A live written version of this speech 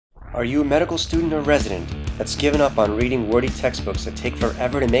Are you a medical student or resident that's given up on reading wordy textbooks that take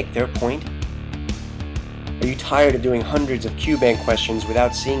forever to make their point? Are you tired of doing hundreds of Q-Bank questions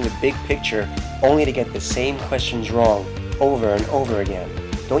without seeing the big picture, only to get the same questions wrong over and over again?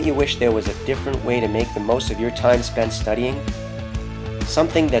 Don't you wish there was a different way to make the most of your time spent studying?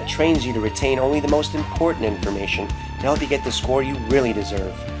 Something that trains you to retain only the most important information to help you get the score you really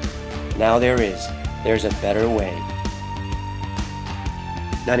deserve. Now there's a better way.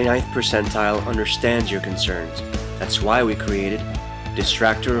 99th percentile understands your concerns. That's why we created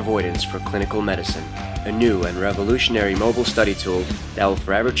Distractor Avoidance for Clinical Medicine, a new and revolutionary mobile study tool that will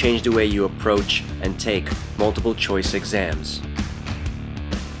forever change the way you approach and take multiple choice exams.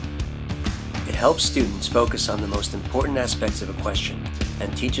 It helps students focus on the most important aspects of a question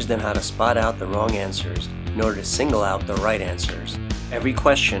and teaches them how to spot out the wrong answers in order to single out the right answers. Every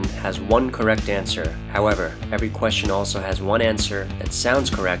question has one correct answer. However, every question also has one answer that sounds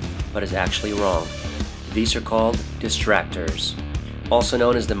correct but is actually wrong. These are called distractors, also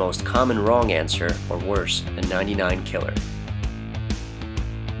known as the most common wrong answer, or worse, the 99 killer.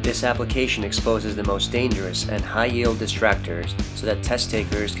 This application exposes the most dangerous and high-yield distractors so that test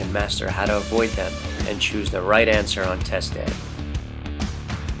takers can master how to avoid them and choose the right answer on test day.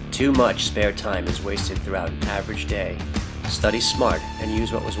 Too much spare time is wasted throughout an average day. Study smart and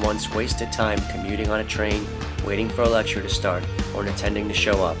use what was once wasted time commuting on a train, waiting for a lecture to start, or attending to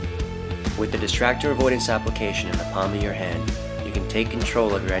show up. With the Distractor Avoidance application in the palm of your hand, you can take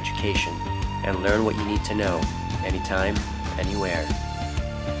control of your education and learn what you need to know, anytime, anywhere.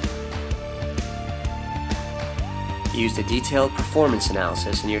 Use the detailed performance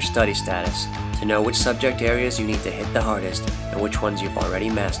analysis in your study status to know which subject areas you need to hit the hardest and which ones you've already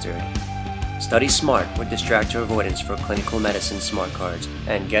mastered. Study smart with Distractor Avoidance for Clinical Medicine Smartcards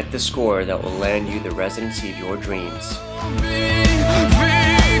and get the score that will land you the residency of your dreams.